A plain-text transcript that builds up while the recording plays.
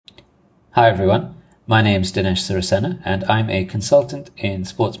Hi everyone, my name is Dinesh Sirasena and I'm a consultant in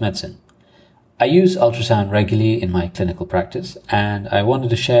sports medicine. I use ultrasound regularly in my clinical practice and I wanted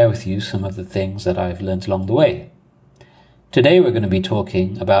to share with you some of the things that I've learned along the way. Today we're going to be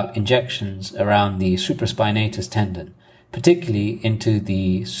talking about injections around the supraspinatus tendon, particularly into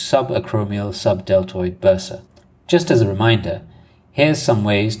the subacromial subdeltoid bursa. Just as a reminder, here's some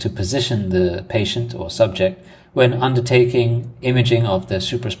ways to position the patient or subject when undertaking imaging of the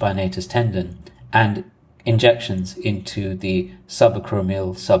supraspinatus tendon and injections into the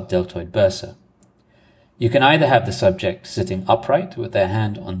subacromial subdeltoid bursa. You can either have the subject sitting upright with their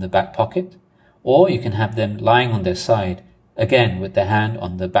hand on the back pocket, or you can have them lying on their side, again with their hand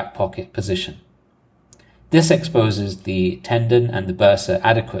on the back pocket position. This exposes the tendon and the bursa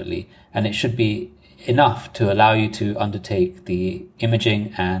adequately, and it should be enough to allow you to undertake the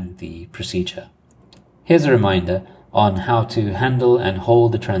imaging and the procedure. Here's a reminder on how to handle and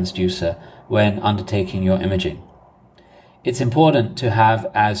hold the transducer when undertaking your imaging. It's important to have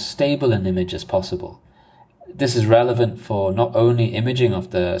as stable an image as possible. This is relevant for not only imaging of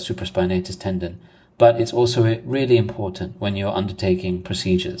the supraspinatus tendon, but it's also really important when you're undertaking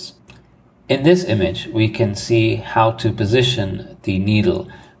procedures. In this image, we can see how to position the needle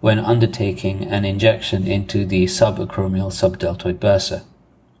when undertaking an injection into the subacromial subdeltoid bursa.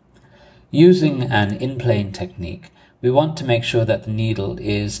 Using an in-plane technique, we want to make sure that the needle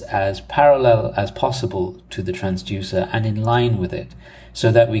is as parallel as possible to the transducer and in line with it, so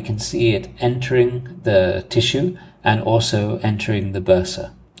that we can see it entering the tissue and also entering the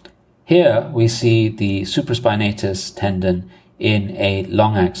bursa. Here we see the supraspinatus tendon in a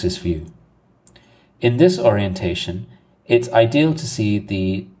long axis view. In this orientation, it's ideal to see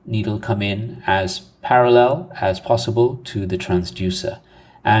the needle come in as parallel as possible to the transducer.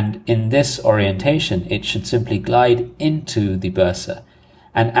 And in this orientation, it should simply glide into the bursa.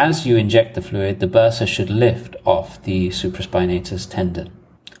 And as you inject the fluid, the bursa should lift off the supraspinatus tendon.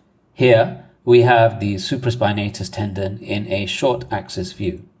 Here, we have the supraspinatus tendon in a short axis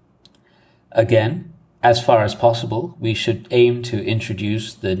view. Again, as far as possible, we should aim to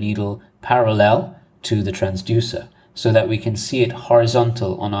introduce the needle parallel to the transducer so that we can see it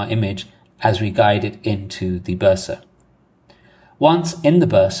horizontal on our image as we guide it into the bursa. Once in the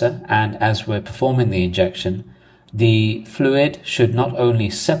bursa, and as we're performing the injection, the fluid should not only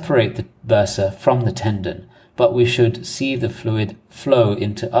separate the bursa from the tendon, but we should see the fluid flow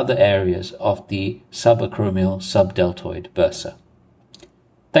into other areas of the subacromial subdeltoid bursa.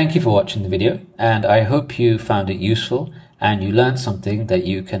 Thank you for watching the video, and I hope you found it useful and you learned something that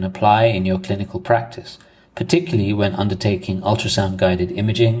you can apply in your clinical practice, particularly when undertaking ultrasound-guided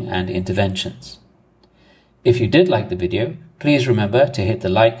imaging and interventions. If you did like the video, please remember to hit the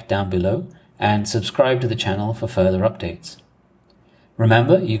like down below and subscribe to the channel for further updates.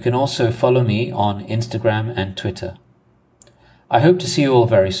 Remember, you can also follow me on Instagram and Twitter. I hope to see you all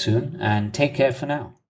very soon, and take care for now.